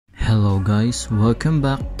Hello guys, welcome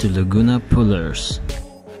back to Laguna Pullers.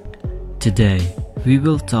 Today, we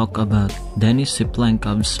will talk about Denis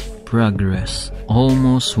Cyplenkov's progress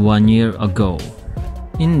almost 1 year ago.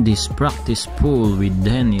 In this practice pool with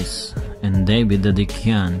Denis and David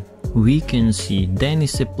Adikian, we can see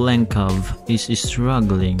Denis Cyplenkov is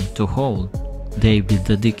struggling to hold David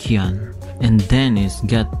Adikian, and Denis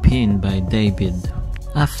got pinned by David.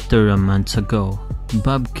 After a month ago,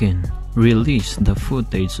 Babkin released the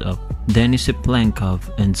footage of Denis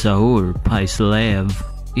Cyplenkov and Zaur Paislev.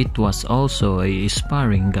 It was also a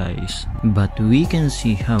sparring, guys, but we can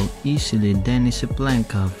see how easily Denis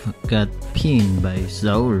Cyplenkov got pinned by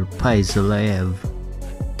Zaur Paislev.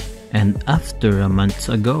 And after a month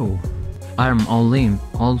ago, Arm Olymp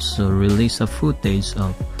also released a footage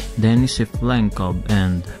of Denis Cyplenkov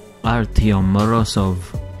and Artyom Morozov,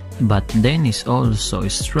 but Denis also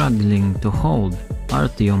is struggling to hold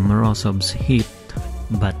Artyom Morozov's hip.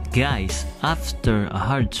 But guys, after a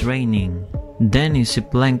hard training, Denis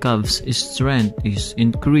Cyplenkov's strength is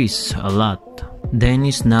increased a lot.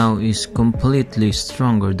 Denis now is completely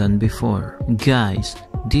stronger than before. Guys,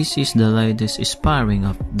 this is the latest sparring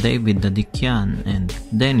of David Adikian and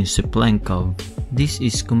Denis Cyplenkov. This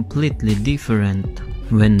is completely different.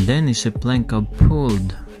 When Denis Cyplenkov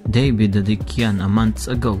pulled David Adikian a month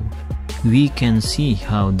ago, we can see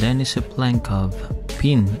how Denis Cyplenkov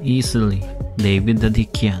pinned easily David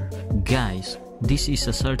Adikian. Guys, this is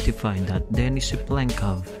a certified that Denis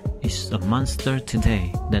Cyplenkov is a monster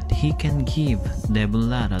today, that he can give Devil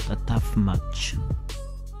Larat a tough match.